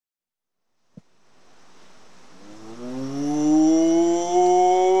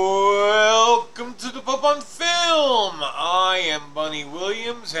Danny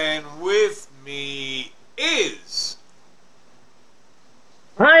Williams, and with me is...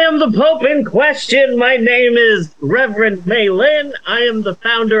 I am the Pope in question. My name is Reverend May Lynn. I am the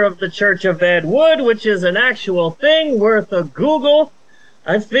founder of the Church of Ed Wood, which is an actual thing worth a Google.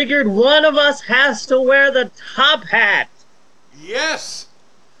 I figured one of us has to wear the top hat. Yes!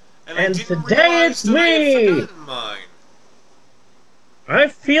 And I didn't today realize it's that I me. had forgotten mine. I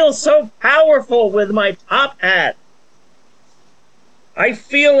feel so powerful with my top hat. I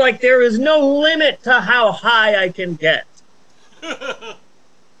feel like there is no limit to how high I can get.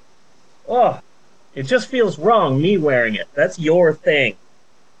 Oh, it just feels wrong, me wearing it. That's your thing.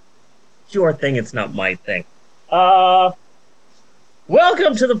 It's your thing, it's not my thing. Welcome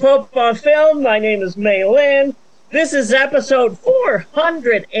to the Pope on Film. My name is May Lynn. This is episode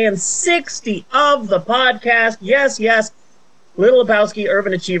 460 of the podcast. Yes, Little Lebowski,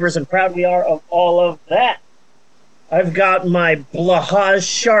 Urban Achievers, and proud we are of all of that. I've got my Blahaz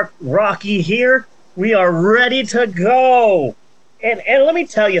Shark Rocky here. We are ready to go. And let me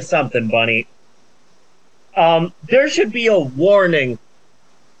tell you something, Bunny. There should be a warning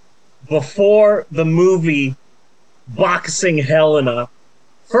before the movie Boxing Helena.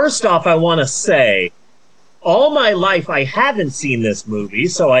 First off, I want to say, all my life I haven't seen this movie,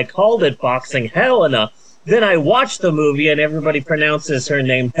 so I called it Boxing Helena. Then I watched the movie and everybody pronounces her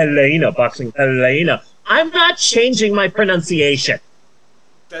name Helena, Boxing Helena. I'm not changing my pronunciation.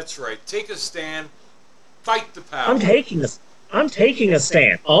 That's right. Take a stand. Fight the power. I'm taking a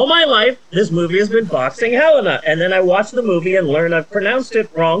stand. All my life, this movie has been Boxing Helena. And then I watched the movie and learned I've pronounced it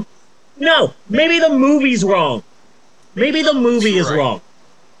wrong. No, maybe the movie's wrong. Maybe the movie is wrong.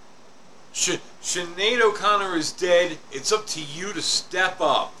 Sinead O'Connor is dead. It's up to you to step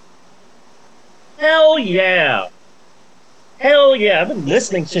up. Hell yeah. Hell yeah. I've been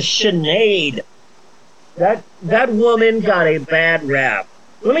listening to Sinead. That woman got a bad rap.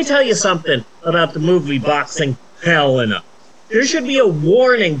 Let me tell you something about the movie Boxing Helena. There should be a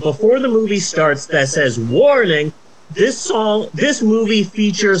warning before the movie starts that says, warning, this movie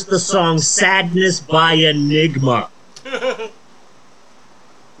features the song Sadness by Enigma.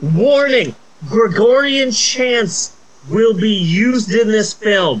 Warning, Gregorian chants will be used in this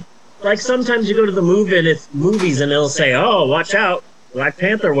film. Like sometimes you go to the movies and they'll say, oh, watch out, Black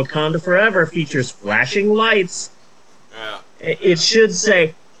Panther Wakanda Forever features flashing lights. Yeah. It should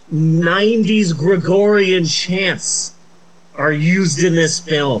say 90s Gregorian chants are used in this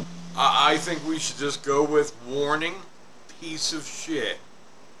film. I think we should just go with warning, piece of shit.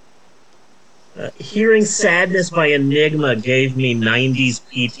 Hearing Sadness by Enigma gave me 90s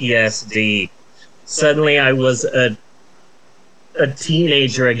PTSD. Suddenly I was a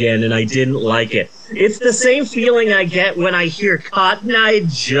teenager again and I didn't like it. It's the same feeling I get when I hear Cotton Eye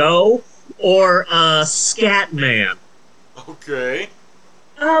Joe or Scatman. Okay.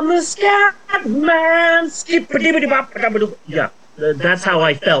 I'm a scat man. Yeah, that's how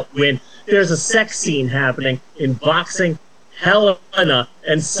I felt when there's a sex scene happening in Boxing Helena,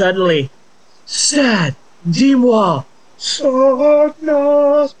 and suddenly, sad, dis-moi,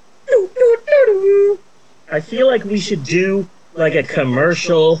 sadness. I feel like we should do like a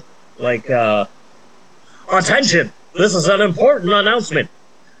commercial, like, attention, this is an important announcement.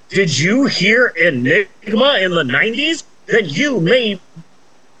 Did you hear Enigma in the 90s? Then you may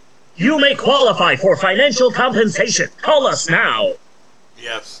qualify for financial compensation. Call us now.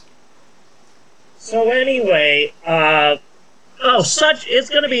 Yes. So anyway, it's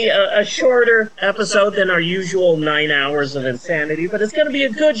going to be a shorter episode than our usual 9 hours of insanity, but it's going to be a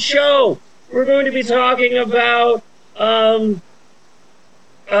good show. We're going to be talking about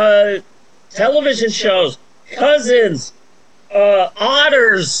television shows, Cousins,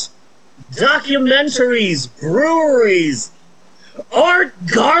 Otters, documentaries, breweries. Art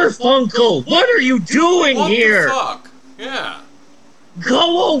Garfunkel, what are you doing here? What the fuck? Yeah.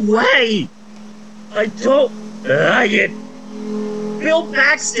 Go away! I don't like it. Bill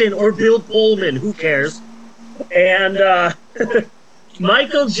Paxton or Bill Pullman, who cares? And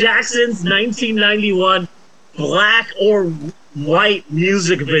Michael Jackson's 1991 black or white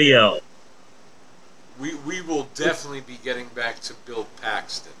music video. We will definitely be getting back to Bill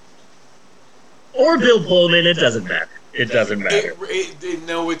Paxton. Or Bill Pullman, it doesn't matter. It doesn't matter.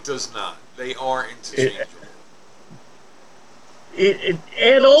 No, it does not. They are interchangeable.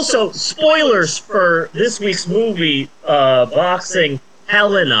 And also, spoilers for this week's movie, Boxing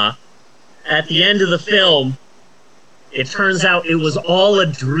Helena. At the end of the film, it turns out it was all a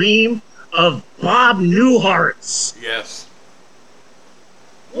dream of Bob Newhart's. Yes.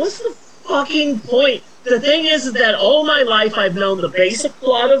 What's the fucking point? The thing is that all my life I've known the basic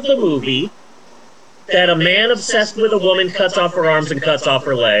plot of the movie, that a man obsessed with a woman cuts off her arms and cuts off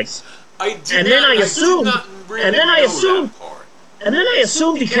her legs. I did not know that part. And then I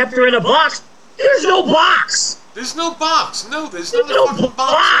assumed he kept her in a box. There's no box. There's no box. No, there's not a fucking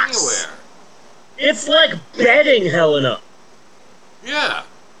box anywhere. It's like bedding Helena. Yeah.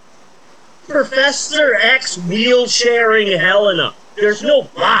 Professor X wheelchairing Helena. There's no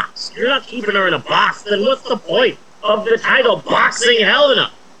box. You're not keeping her in a box. Then what's the point of the title Boxing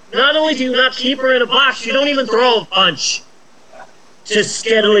Helena? Not only do you not keep her in a box, you don't even throw a punch to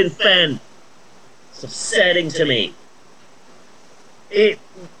Skettle and Fenn. It's upsetting to me. And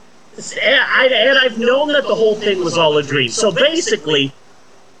I've known that the whole thing was all a dream. So basically,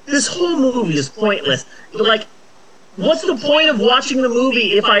 this whole movie is pointless. Like, what's the point of watching the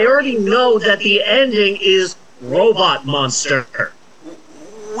movie if I already know that the ending is Robot Monster?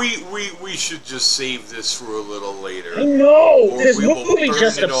 We should just save this for a little later. I know! This movie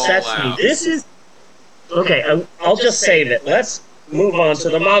just upsets me. This is... Okay, I'll just save it. Let's move on to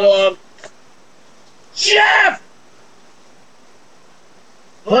the monologue. Jeff!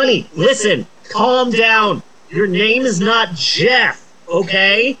 Honey, listen, calm down. Your name is not Jeff,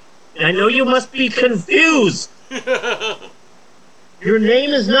 okay? I know you must be confused. Your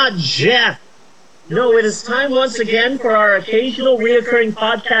name is not Jeff. No, it is time once again for our occasional reoccurring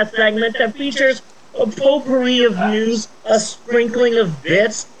podcast segment that features a potpourri of news, a sprinkling of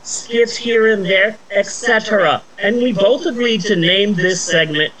bits, skits here and there, etc. And we both agreed to name this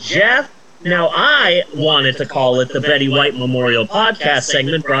segment Jeff. Now, I wanted to call it the Betty White Memorial Podcast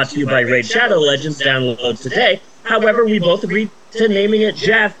segment, brought to you by Raid Shadow Legends. Download today. However, we both agreed to naming it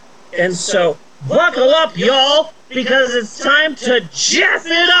Jeff. And so, buckle up, y'all, because it's time to Jeff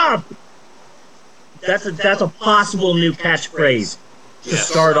it up! That's a possible new catchphrase to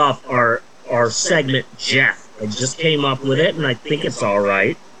start off our segment, Jeff. I just came up with it, and I think it's all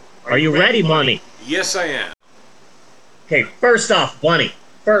right. Are you ready, Bunny? Yes, I am. Okay, first off, Bunny.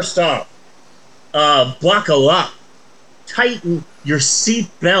 Buckle up. Tighten your seat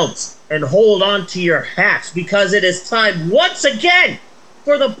belts and hold on to your hats, because it is time once again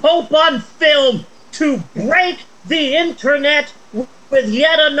for the Pope on Film to break the internet with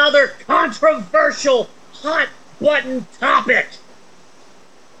yet another controversial hot-button topic.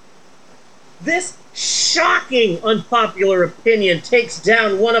 This shocking unpopular opinion takes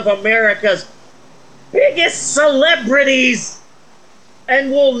down one of America's biggest celebrities and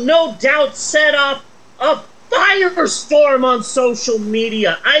will no doubt set off a firestorm on social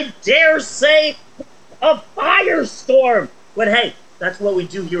media. I dare say a firestorm. But hey, that's what we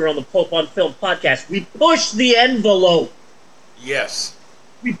do here on the Pope on Film podcast. We push the envelope. Yes.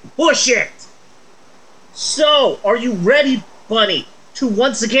 We push it. So, are you ready, Bunny, to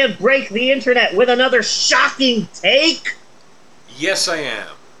once again break the internet with another shocking take? Yes, I am.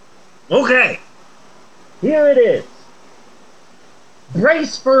 Okay. Here it is.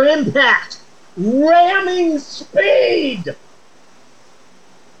 Brace for impact. Ramming speed.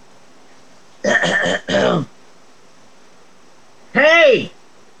 Hey,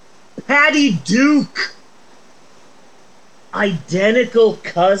 Patty Duke. Identical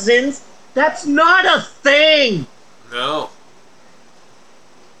cousins? That's not a thing! No.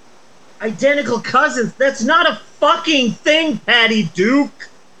 Identical cousins? That's not a fucking thing, Patty Duke!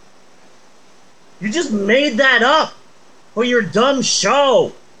 You just made that up for your dumb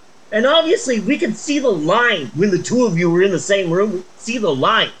show. And obviously, we could see the line when the two of you were in the same room. We could see the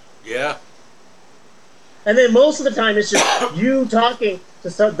line. Yeah. And then most of the time, it's just you talking to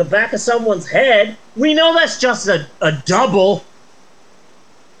the back of someone's head. We know that's just a double.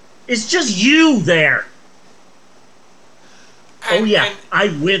 It's just you there.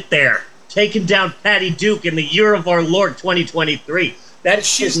 I went there. Taking down Patty Duke in the year of our Lord 2023. That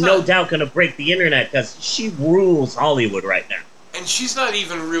is no doubt going to break the internet because she rules Hollywood right now. And she's not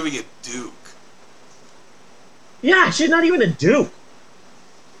even really a duke. Yeah, she's not even a duke.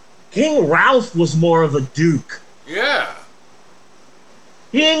 King Ralph was more of a duke. Yeah.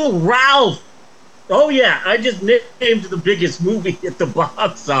 King Ralph. Oh yeah, I just named the biggest movie at the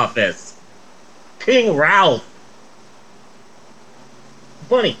box office. King Ralph.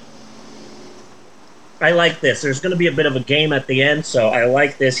 Funny. I like this. There's going to be a bit of a game at the end, so I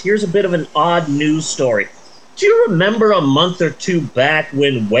like this. Here's a bit of an odd news story. Do you remember a month or two back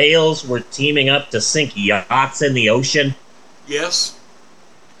when whales were teaming up to sink yachts in the ocean? Yes.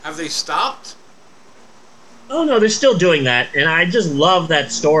 Have they stopped? Oh no, they're still doing that, and I just love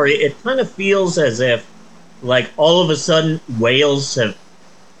that story. It kind of feels as if, like, all of a sudden whales have,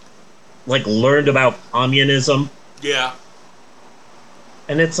 like, learned about communism. Yeah.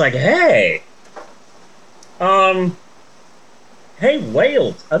 And it's like, hey, hey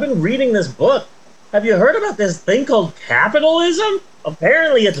whales, I've been reading this book. Have you heard about this thing called capitalism?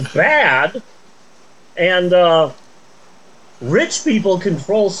 Apparently it's bad, and rich people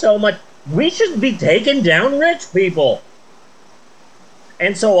control so much. We should be taking down rich people.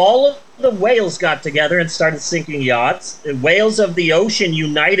 And so all of the whales got together and started sinking yachts. Whales of the ocean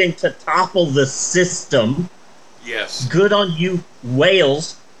uniting to topple the system. Yes. Good on you,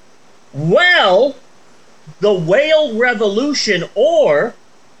 whales. Well, the whale revolution, or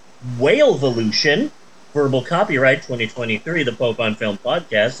whalevolution, verbal copyright 2023, the Pope on Film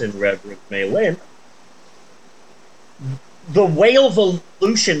podcast and Reverend May Lynn. The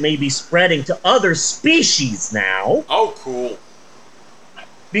whalevolution may be spreading to other species now. Oh, cool.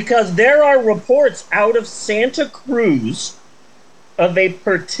 Because there are reports out of Santa Cruz of a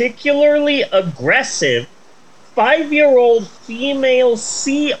particularly aggressive 5-year-old female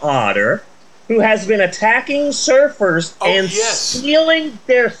sea otter who has been attacking surfers and stealing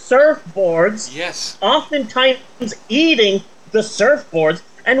their surfboards, oftentimes eating the surfboards.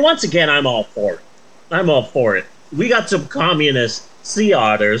 And once again, I'm all for it. We got some communist sea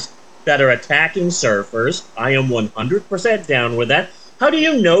otters that are attacking surfers. I am 100% down with that. How do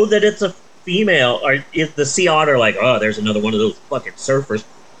you know that it's a female? Or is the sea otter like, oh, there's another one of those fucking surfers?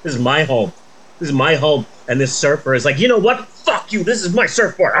 This is my home. And this surfer is like, you know what? Fuck you. This is my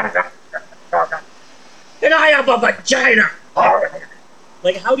surfboard. And I have a vagina.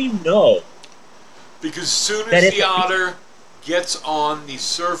 Like, how do you know? Because as soon as the otter gets on the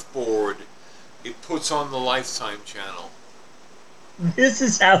surfboard, it puts on the Lifetime channel. This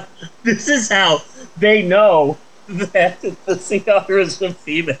is how they know that the sea otter is a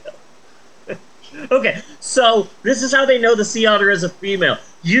female. Okay, so this is how they know the sea otter is a female.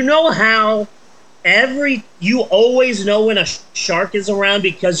 You know how you always know when a shark is around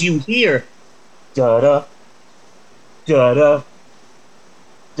because you hear da-da, da-da,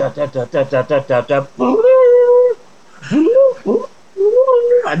 da-da-da-da-da-da-da,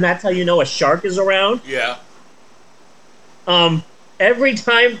 and that's how you know a shark is around? Yeah. Every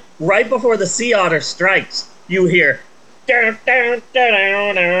time, right before the sea otter strikes, you hear,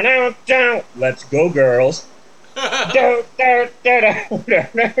 let's go, girls.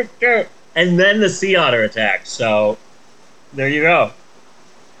 And then the sea otter attacks. So, there you go.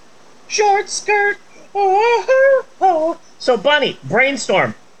 Short skirt. So, Bunny,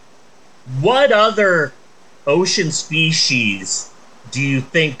 brainstorm. What other ocean species do you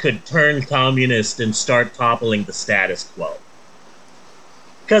think could turn communist and start toppling the status quo?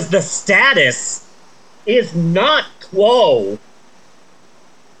 Because the status is not quo.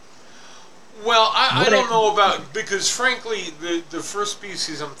 Well, I don't know about, because frankly, the first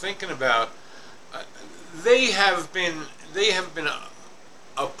species I'm thinking about, they have been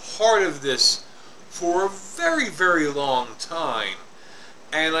a part of this for a very, very long time,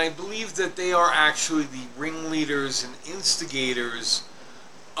 and I believe that they are actually the ringleaders and instigators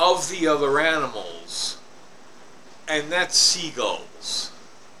of the other animals, and that's seagulls.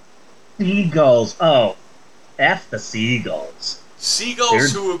 Seagulls, oh, F the seagulls.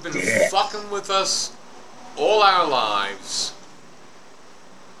 Seagulls who have been fucking with us all our lives.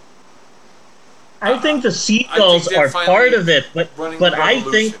 I think the seagulls are part of it, but I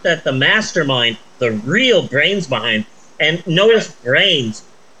think that the mastermind, the real brains behind, and notice brains,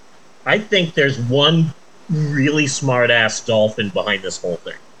 I think there's one really smart-ass dolphin behind this whole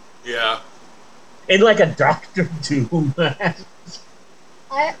thing. Yeah. And like a Dr. Doom mask.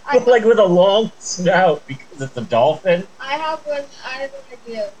 Like with a long snout because it's a dolphin. I have an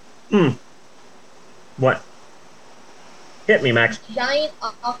idea. What? Hit me, Max. Giant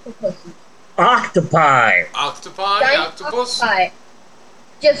octopuses. Octopi. Giant octopus. Octopi.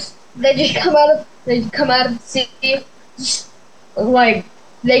 They just come out of the sea.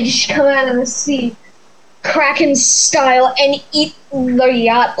 They just come out of the sea, Kraken style, and eat the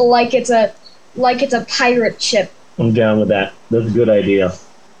yacht like it's a pirate ship. I'm down with that. That's a good idea.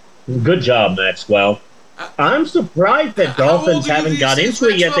 Good job, Maxwell. I'm surprised that dolphins haven't got into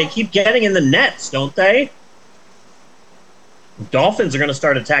it yet. They keep getting in the nets, don't they? Dolphins are going to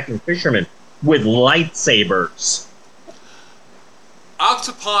start attacking fishermen with lightsabers.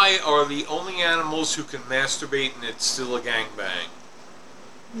 Octopi are the only animals who can masturbate and it's still a gangbang.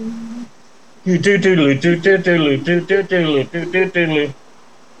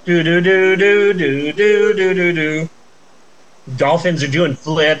 Dolphins are doing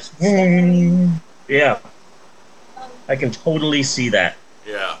flips. Yeah. I can totally see that.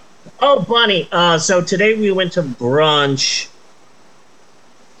 Yeah. Oh, Bunny. So today we went to brunch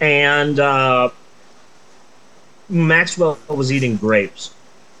and Maxwell was eating grapes.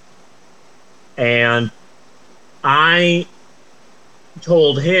 And I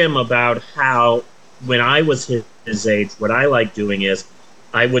told him about how when I was his age, what I like doing is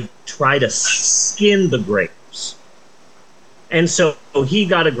I would try to skin the grapes. And so he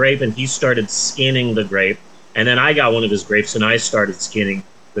got a grape and he started skinning the grape. And then I got one of his grapes and I started skinning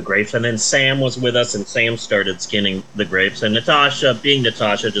the grapes. And then Sam was with us and Sam started skinning the grapes. And Natasha, being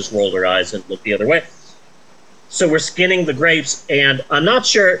Natasha, just rolled her eyes and looked the other way. So we're skinning the grapes. And I'm not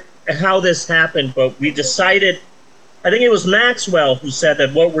sure how this happened, but we decided, I think it was Maxwell who said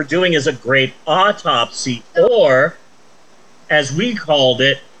that what we're doing is a grape autopsy, or, as we called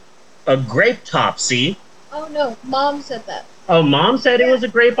it, a grape-topsy. Oh no, Mom said that. Oh, Mom said it was a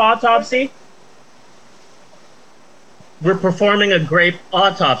grape autopsy? We're performing a grape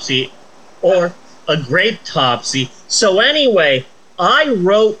autopsy, or a grape-topsy. So anyway, I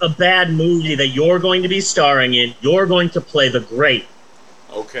wrote a bad movie that you're going to be starring in. You're going to play the grape.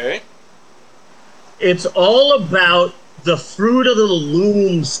 Okay. It's all about the Fruit of the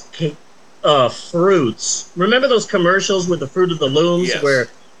Looms fruits. Remember those commercials with the Fruit of the Looms? Yes. Where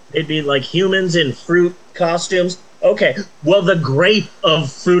they'd be like humans in fruit costumes? Okay, well, the grape of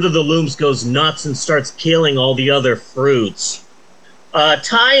Fruit of the Looms goes nuts and starts killing all the other fruits.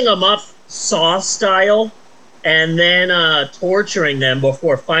 Tying them up saw style, and then torturing them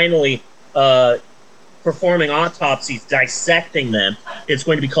before finally performing autopsies, dissecting them. It's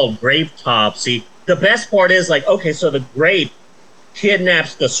going to be called grape-topsy. The best part is, like, okay, so the grape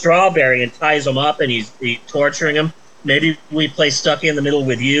kidnaps the strawberry and ties him up, and he's torturing him. Maybe we play Stuck in the Middle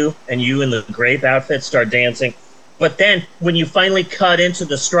with you, and you in the grape outfit start dancing. But then, when you finally cut into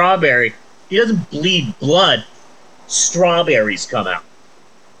the strawberry, he doesn't bleed blood. Strawberries come out.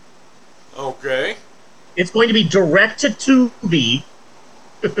 Okay. It's going to be direct to Tubi.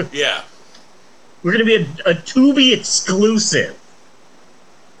 Yeah. We're going to be a Tubi exclusive.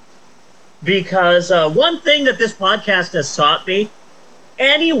 Because one thing that this podcast has taught me,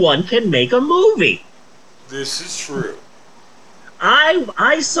 anyone can make a movie. This is true.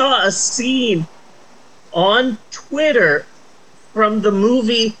 I saw a scene on Twitter from the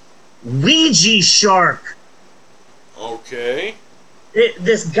movie Ouija Shark. Okay.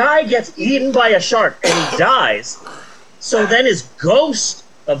 This guy gets eaten by a shark and he dies. So then his ghost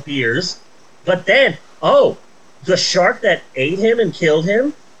appears. But then, the shark that ate him and killed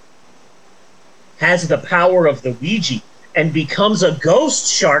him has the power of the Ouija and becomes a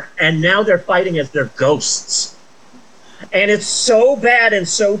ghost shark, and now they're fighting as their ghosts. And it's so bad and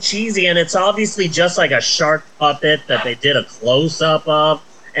so cheesy, and it's obviously just like a shark puppet that they did a close-up of,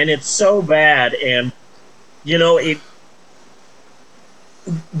 and it's so bad. And, you know,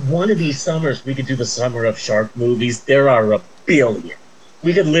 one of these summers, we could do the summer of shark movies. There are a billion.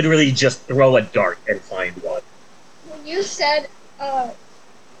 We could literally just throw a dart and find one. When you said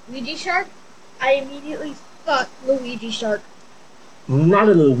Ouija shark, I immediately thought Luigi shark. Not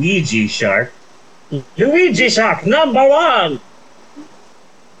a Luigi shark. Luigi shark #1.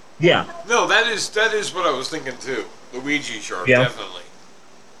 Yeah. No, that is what I was thinking too. Luigi shark, Yeah. definitely.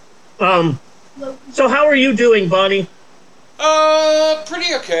 So how are you doing, Bunny?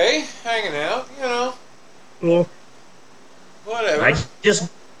 Pretty okay. Hanging out, you know. Well, Whatever. I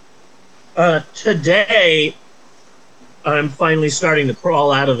just today I'm finally starting to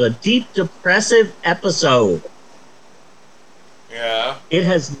crawl out of a deep depressive episode. Yeah. It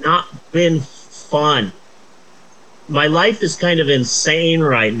has not been fun. My life is kind of insane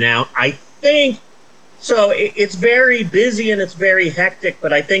right now. I think so. It's very busy and it's very hectic,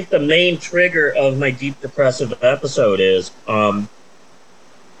 but I think the main trigger of my deep depressive episode is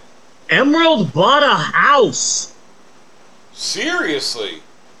Emerald bought a house. Seriously?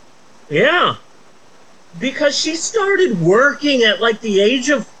 Yeah. Because she started working at like the age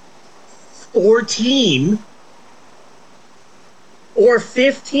of 14 or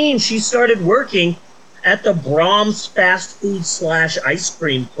 15. She started working at the Brahms fast food / ice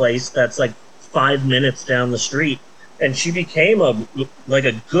cream place that's like 5 minutes down the street. And she became a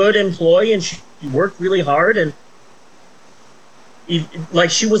good employee, and she worked really hard, and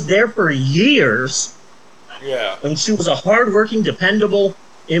she was there for years. Yeah. And she was a hardworking, dependable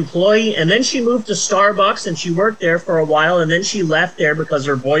employee. And then she moved to Starbucks, and she worked there for a while. And then she left there because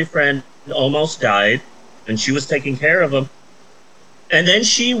her boyfriend almost died, and she was taking care of him. And then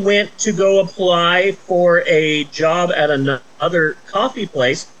she went to go apply for a job at another coffee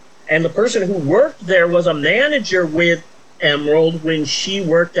place. And the person who worked there was a manager with Emerald when she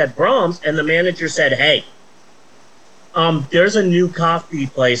worked at Brahms. And the manager said, hey, there's a new coffee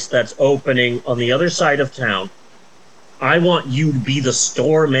place that's opening on the other side of town. I want you to be the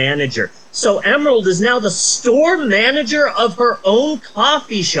store manager. So Emerald is now the store manager of her own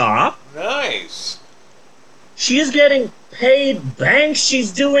coffee shop. Nice. She is getting paid bank.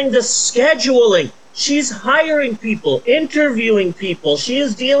 She's doing the scheduling. She's hiring people, interviewing people. She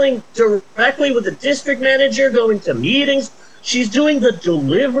is dealing directly with the district manager, going to meetings. She's doing the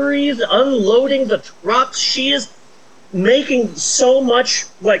deliveries, unloading the trucks. She is making so much.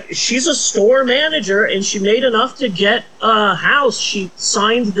 Like, she's a store manager, and she made enough to get a house. She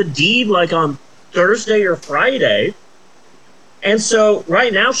signed the deed like on Thursday or Friday. And so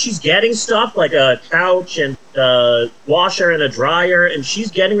right now she's getting stuff like a couch and a washer and a dryer, and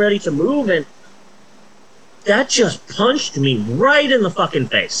she's getting ready to move, and that just punched me right in the fucking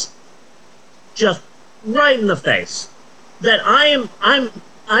face. Just right in the face. That I'm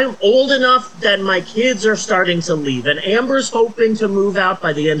old enough that my kids are starting to leave, and Amber's hoping to move out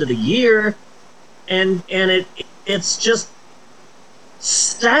by the end of the year, and it's just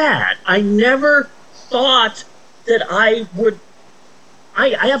sad. I never thought that I would.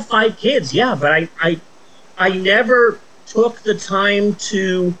 I have 5 kids, yeah, but I never took the time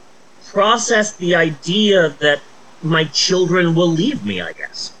to process the idea that my children will leave me, I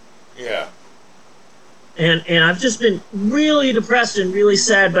guess. Yeah. And I've just been really depressed and really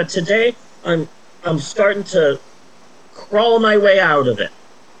sad, but today I'm starting to crawl my way out of it.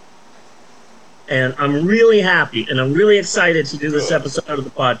 And I'm really happy, and I'm really excited to do this episode of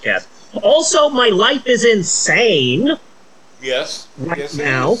the podcast. Also, my life is insane. Yes. Right yes,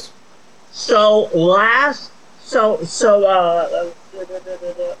 now. It is. So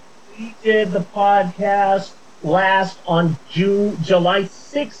we did the podcast last on July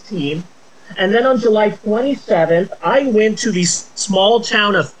 16th, and then on July 27th, I went to the small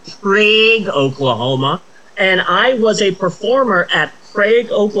town of Prague, Oklahoma, and I was a performer at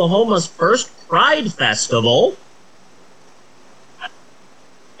Prague, Oklahoma's first Pride Festival.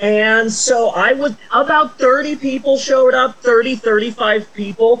 And so about 30 people showed up, 35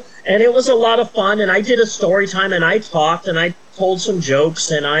 people, and it was a lot of fun, and I did a story time, and I talked, and I told some jokes,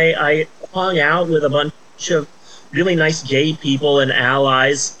 and I hung out with a bunch of really nice gay people and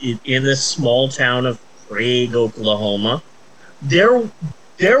allies in this small town of Prague, Oklahoma. There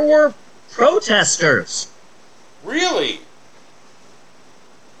were protesters. Really?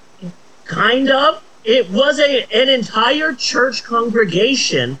 Kind of. It was an entire church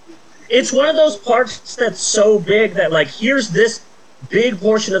congregation. It's one of those parks that's so big that, like, here's this big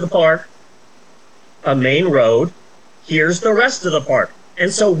portion of the park, a main road, here's the rest of the park.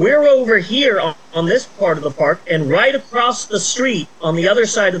 And so we're over here on this part of the park, and right across the street on the other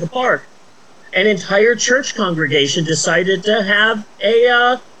side of the park, an entire church congregation decided to have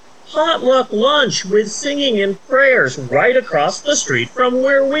a potluck lunch with singing and prayers right across the street from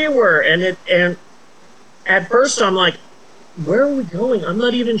where we were. And at first I'm like, where are we going? I'm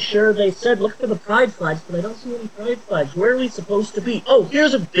not even sure. They said, look for the pride flags, but I don't see any pride flags. Where are we supposed to be? Oh,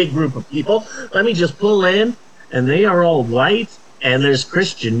 here's a big group of people. Let me just pull in, and they are all white, and there's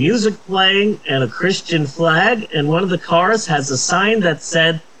Christian music playing, and a Christian flag, and one of the cars has a sign that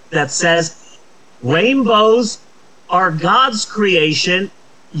says, rainbows are God's creation.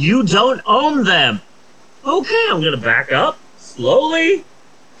 You don't own them. Okay, I'm going to back up slowly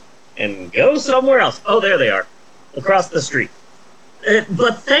and go somewhere else. Oh, there they are, across the street.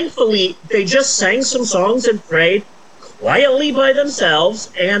 But thankfully, they just sang some songs and prayed quietly by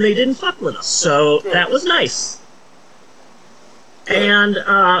themselves, and they didn't fuck with us. So that was nice. And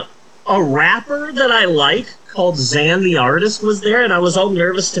a rapper that I like called Zan the Artist was there, and I was all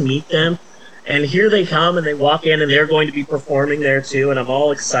nervous to meet them. And here they come, and they walk in, and they're going to be performing there too, and I'm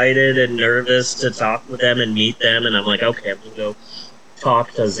all excited and nervous to talk with them and meet them, and I'm like, okay, I'm going to go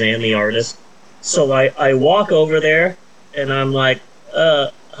talk to Zan the Artist. So I walk over there, and I'm like,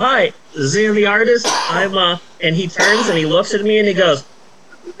 hi, Zan the Artist, and he turns and he looks at me and he goes,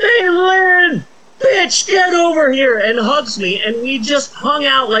 hey, Lynn, bitch, get over here, and hugs me, and we just hung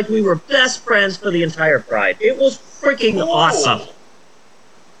out like we were best friends for the entire Pride. It was freaking awesome.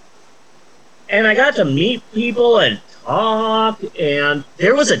 And I got to meet people and talk, and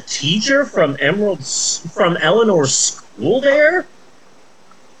there was a teacher from Eleanor's school there.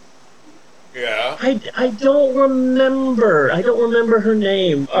 Yeah. I don't remember her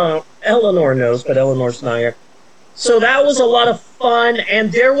name. Eleanor knows, but Eleanor's not here. So that was a lot of fun, and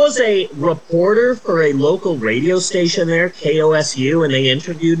there was a reporter for a local radio station there, KOSU, and they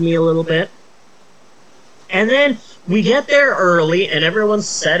interviewed me a little bit. And then we get there early, and everyone's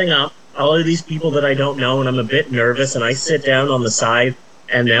setting up, all of these people that I don't know, and I'm a bit nervous, and I sit down on the side,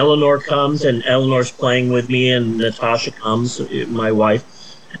 and Eleanor comes, and Eleanor's playing with me, and Natasha comes, my wife,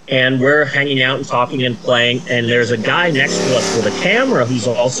 and we're hanging out and talking and playing, and there's a guy next to us with a camera who's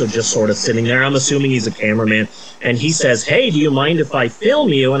also just sort of sitting there. I'm assuming he's a cameraman, and he says, hey, do you mind if I film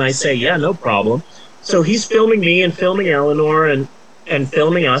you? And I say, yeah, no problem. So he's filming me and filming Eleanor, and and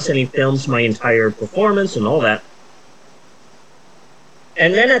filming us, and he films my entire performance and all that.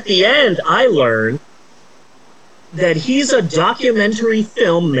 And then at the end, I learned that he's a documentary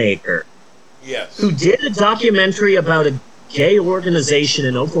filmmaker. Yes. Who did a documentary about a gay organization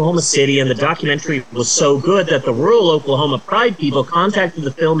in Oklahoma City, and the documentary was so good that the rural Oklahoma Pride people contacted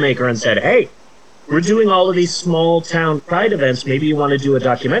the filmmaker and said, hey, we're doing all of these small town Pride events, maybe you want to do a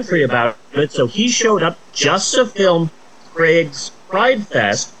documentary about it. So he showed up just to film Craig's Pride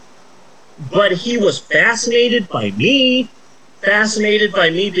Fest, but he was fascinated by me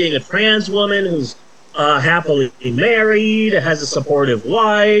being a trans woman who's happily married, has a supportive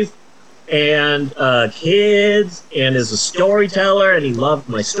wife, and kids, and is a storyteller, and he loved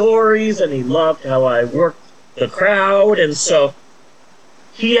my stories, and he loved how I worked the crowd. And so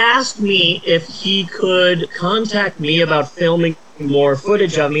he asked me if he could contact me about filming more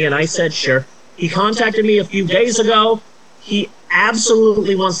footage of me, and I said sure. He contacted me a few days ago. He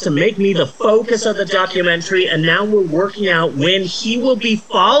absolutely wants to make me the focus of the documentary, and now we're working out when he will be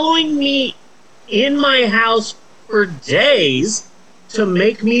following me in my house for days to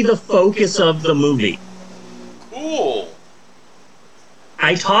make me the focus of the movie. Cool.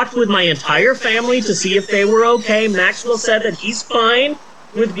 I talked with my entire family to see if they were okay. Maxwell said that he's fine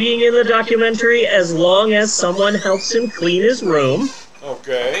with being in the documentary as long as someone helps him clean his room.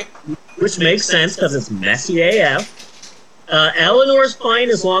 Okay. Which makes sense because it's messy AF. Eleanor's fine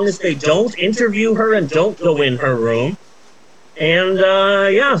as long as they don't interview her and don't go in her room. And,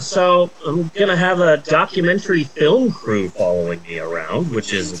 so I'm going to have a documentary film crew following me around,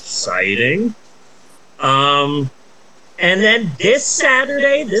 which is exciting. And then this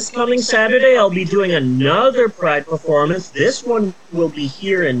coming Saturday, I'll be doing another Pride performance. This one will be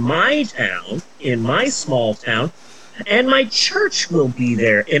here in my town, in my small town, and my church will be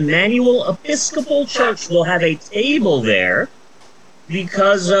there. Emmanuel Episcopal Church will have a table there,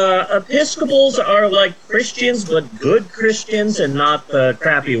 because Episcopals are like Christians, but good Christians and not the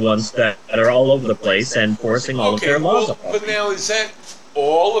crappy ones that are all over the place and forcing all of their laws upon. But now, is that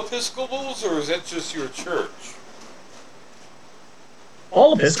all Episcopals, or is that just your church?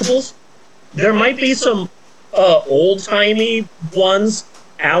 All Episcopals. There might be some old-timey ones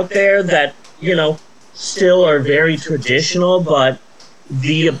out there that, still are very traditional, but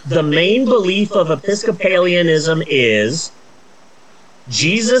the main belief of Episcopalianism is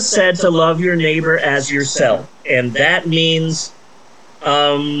Jesus said to love your neighbor as yourself, and that means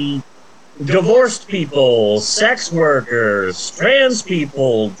divorced people, sex workers, trans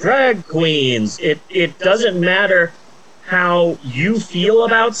people, drag queens. It doesn't matter how you feel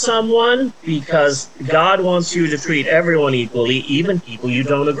about someone, because God wants you to treat everyone equally, even people you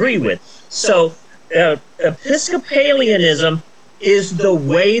don't agree with. So Episcopalianism is the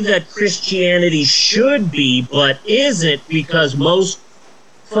way that Christianity should be, but isn't, because most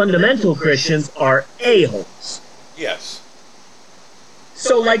fundamental Christians are a-holes. Yes.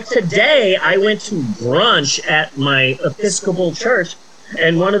 So, like today, I went to brunch at my Episcopal church,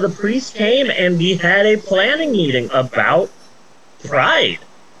 and one of the priests came, and we had a planning meeting about Pride.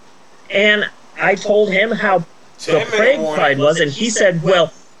 And I told him how the Prague Pride was, and he said,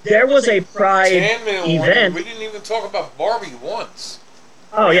 well, there was a Pride event. We didn't even talk about Barbie once.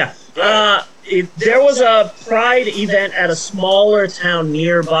 Oh, yeah. There was a Pride event at a smaller town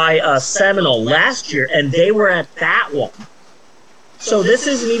nearby Seminole last year, and they were at that one. So this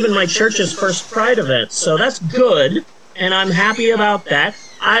isn't even my church's first Pride event, so that's good, and I'm happy about that.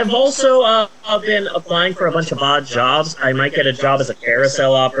 I've also been applying for a bunch of odd jobs. I might get a job as a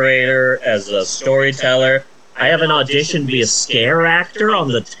carousel operator, as a storyteller. I have an audition to be a scare actor on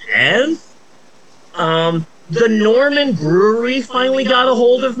the 10th. The Norman Brewery finally got a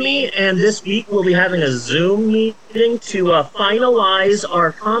hold of me, and this week we'll be having a Zoom meeting to finalize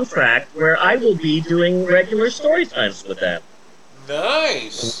our contract, where I will be doing regular story times with them.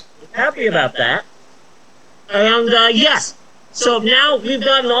 Nice. Happy about that. And, yes. So now we've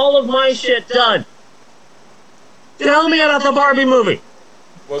gotten all of my shit done. Tell me about the Barbie movie.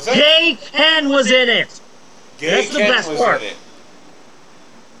 What's that? Gay Ken was in it. That's the best part.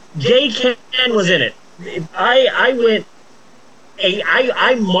 Gay Ken was in it. I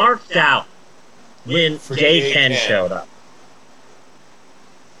marked out when Gay Ken showed up.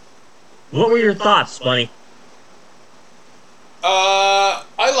 What were your thoughts, Bunny? I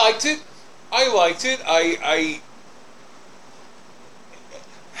liked it. I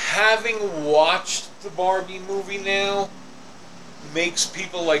having watched the Barbie movie now makes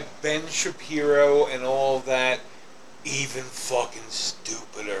people like Ben Shapiro and all that even fucking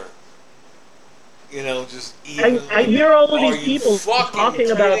stupider. Just even. I hear all of these people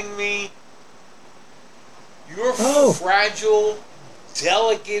talking about. Me? You're fragile,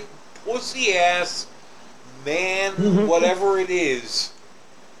 delicate, pussy-ass man, whatever it is,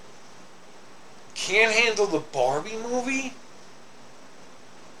 can't handle the Barbie movie?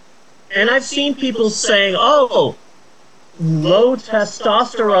 And I've seen people saying, oh, low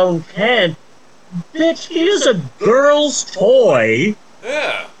testosterone Ken. Bitch, he is a girl's toy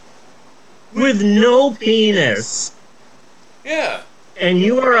Yeah. with no penis. Yeah. And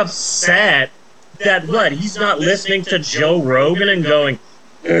you are upset that, what, he's not listening to Joe Rogan and going,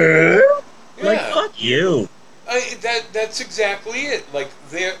 like, fuck you. That's exactly it. Like,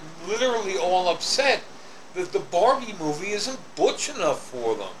 they're literally all upset that the Barbie movie isn't butch enough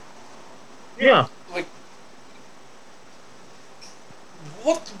for them. Yeah. Like,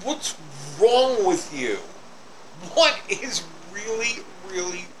 what's wrong with you? What is really,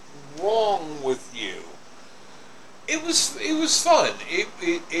 really wrong with you? It was fun.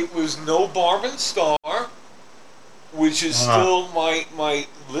 It was no Barb and Star, which is still my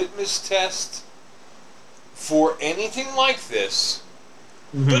litmus test for anything like this.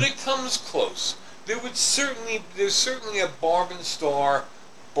 But it comes close. There's certainly a Barb and Star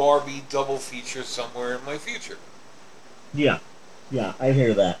Barbie double feature somewhere in my future. Yeah, I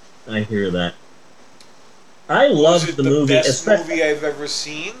hear that. I love the movie. Was it the best movie I've ever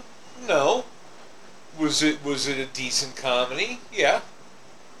seen? No. Was it a decent comedy? Yeah.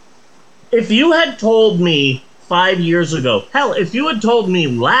 If you had told me 5 years ago, hell, if you had told me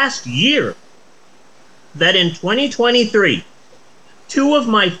last year that in 2023, 2 of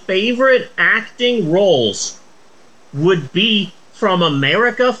my favorite acting roles would be from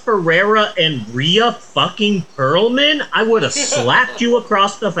America Ferrera and Rhea fucking Perlman, I would have slapped you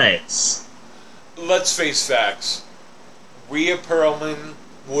across the face. Let's face facts. Rhea Perlman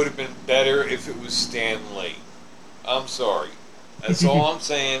would have been better if it was Stan Lee. I'm sorry. That's all I'm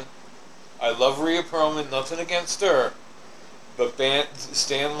saying. I love Rhea Perlman, nothing against her. But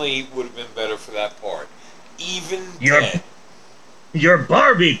Stan Lee would have been better for that part. Even dead. Your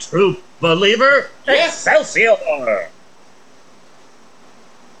Barbie troop believer? Yeah. Excelsior!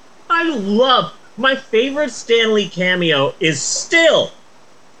 I love... My favorite Stan Lee cameo is still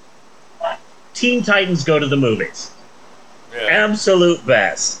Teen Titans Go to the Movies. Yeah. Absolute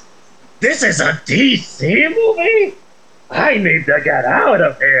best. This is a DC movie? I need to get out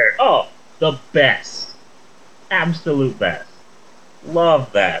of here. Oh, the best. Absolute best.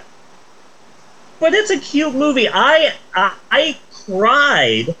 Love that. But it's a cute movie. I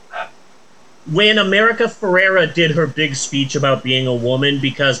cried when America Ferrera did her big speech about being a woman,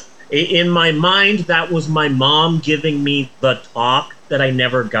 because in my mind, that was my mom giving me the talk that I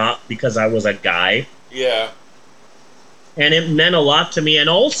never got because I was a guy. Yeah. And it meant a lot to me. And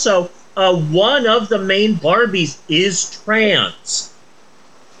also, one of the main Barbies is trans,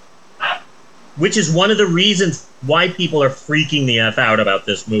 which is one of the reasons why people are freaking the F out about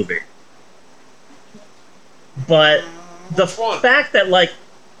this movie. But the fact that, like,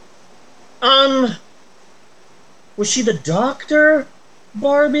 was she the Doctor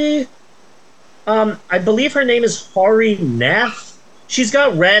Barbie? I believe her name is Hari Neff. She's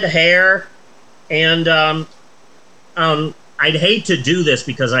got red hair, and I'd hate to do this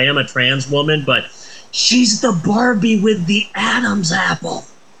because I am a trans woman, but she's the Barbie with the Adam's apple.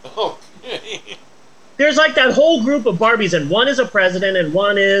 Okay. There's like that whole group of Barbies, and one is a president, and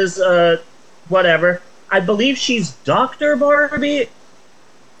one is whatever. I believe she's Dr. Barbie.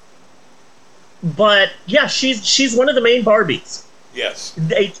 But yeah, she's one of the main Barbies. Yes.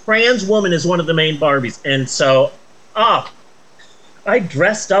 A trans woman is one of the main Barbies. And so, I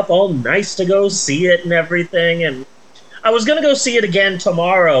dressed up all nice to go see it and everything, and I was gonna go see it again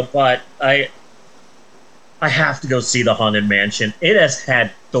tomorrow, but I have to go see the Haunted Mansion. It has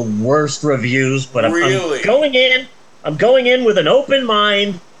had the worst reviews, but really? I'm going in with an open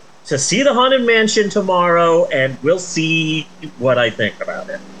mind to see the Haunted Mansion tomorrow, and we'll see what I think about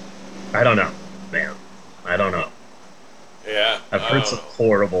it. I don't know, man. I don't know. Yeah. I've heard some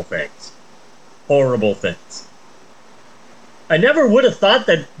horrible things. Horrible things. I never would have thought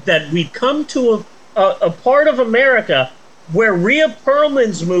that we'd come to a part of America where Rhea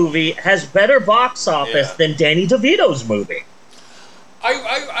Perlman's movie has better box office than Danny DeVito's movie.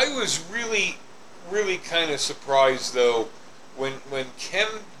 I was really, really kind of surprised, though, when Ken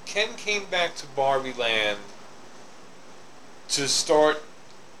came back to Barbie Land to start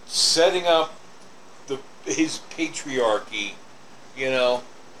setting up his patriarchy, you know,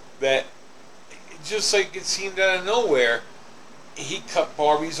 that just like it seemed out of nowhere, he cut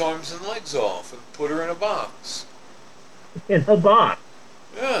Barbie's arms and legs off and put her in a box. In a box.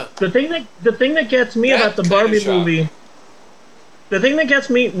 Yeah. The thing that gets me about the Barbie movie, the thing that gets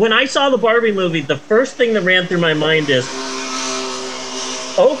me when I saw the Barbie movie, the first thing that ran through my mind is,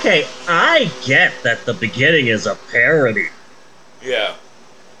 Okay, I get that the beginning is a parody Yeah.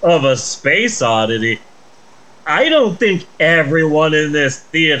 of a space oddity. I don't think everyone in this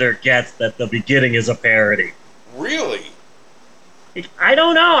theater gets that the beginning is a parody. Really? I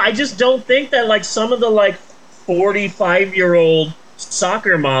don't know. I just don't think that like some of the like 45-year-old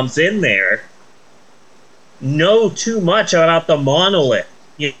soccer moms in there know too much about the monolith,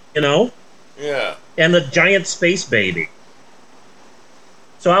 you know, Yeah. and the giant space baby.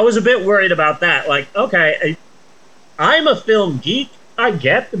 So I was a bit worried about that. Like, okay, I'm a film geek. I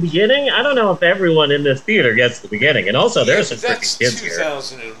get the beginning. I don't know if everyone in this theater gets the beginning. And also, Yeah, there's but some freaking that's kids here.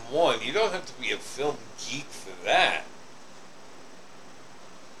 2001. You don't have to be a film geek for that.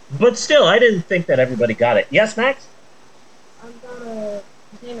 But still, I didn't think that everybody got it. Yes, Max? I've got a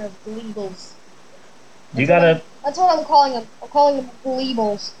container of Gleebles. You got a... That's what I'm calling them. I'm calling them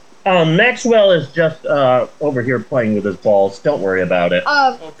Gleebles. Maxwell is just over here playing with his balls. Don't worry about it.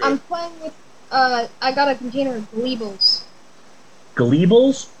 Okay. I'm playing with. I got a container of Gleebles.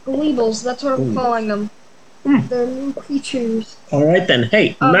 Gleebles? Gleebles. That's what I'm Gleebles. calling them. Hmm. They're new creatures. All right, then.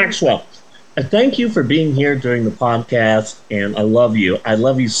 Hey, Maxwell, thank you for being here during the podcast, and I love you. I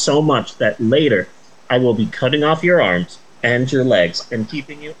love you so much that later I will be cutting off your arms and your legs and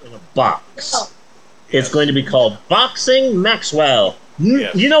keeping you in a box. Oh. It's going to be called Boxing Maxwell.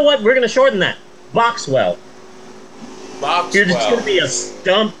 Yes. You know what? We're going to shorten that. Boxwell. Boxwell. You're just going to be a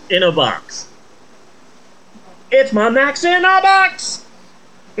stump in a box. It's my Max in a box!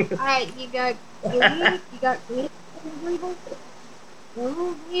 Alright, you got Glee, you got green Gleebles,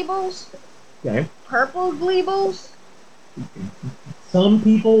 blue Gleebles, Okay. purple Gleebles. Some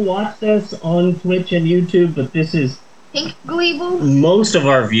people watch this on Twitch and YouTube, but this is... Pink Gleebles. Most of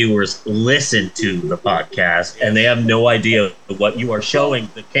our viewers listen to the podcast, and they have no idea what you are showing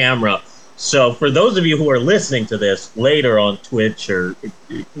the camera. So for those of you who are listening to this later on Twitch or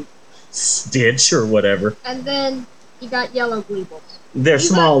Stitch or whatever, And then you got yellow Gleebles. they're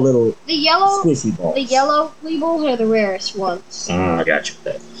small little The yellow squishy balls. The yellow Gleebles are the rarest ones. I got you.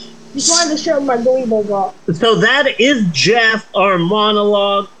 Just wanted to show my Gleebles off. So that is Jeff, our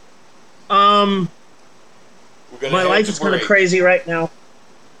monologue. My life is kind of crazy right now.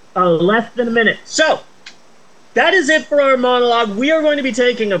 Less than a minute. So, that is it for our monologue. We are going to be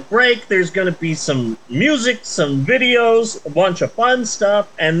taking a break. There's going to be some music, some videos, a bunch of fun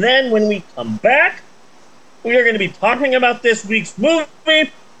stuff. And then when we come back, we are going to be talking about this week's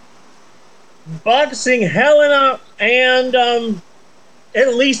movie, Boxing Helena, and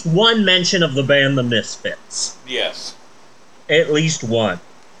at least one mention of the band The Misfits. Yes. At least one.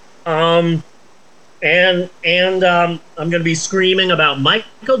 And I'm going to be screaming about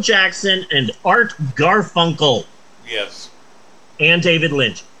Michael Jackson and Art Garfunkel. Yes. And David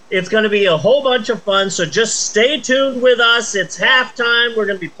Lynch. It's going to be a whole bunch of fun, so just stay tuned with us. It's halftime. We're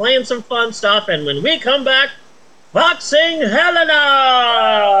going to be playing some fun stuff, and when we come back, Boxing Helena!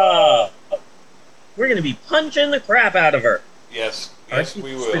 We're going to be punching the crap out of her. Yes. Yes,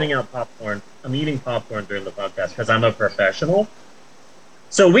 we will. Spitting out popcorn. I'm eating popcorn during the podcast because I'm a professional.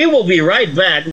 So we will be right back.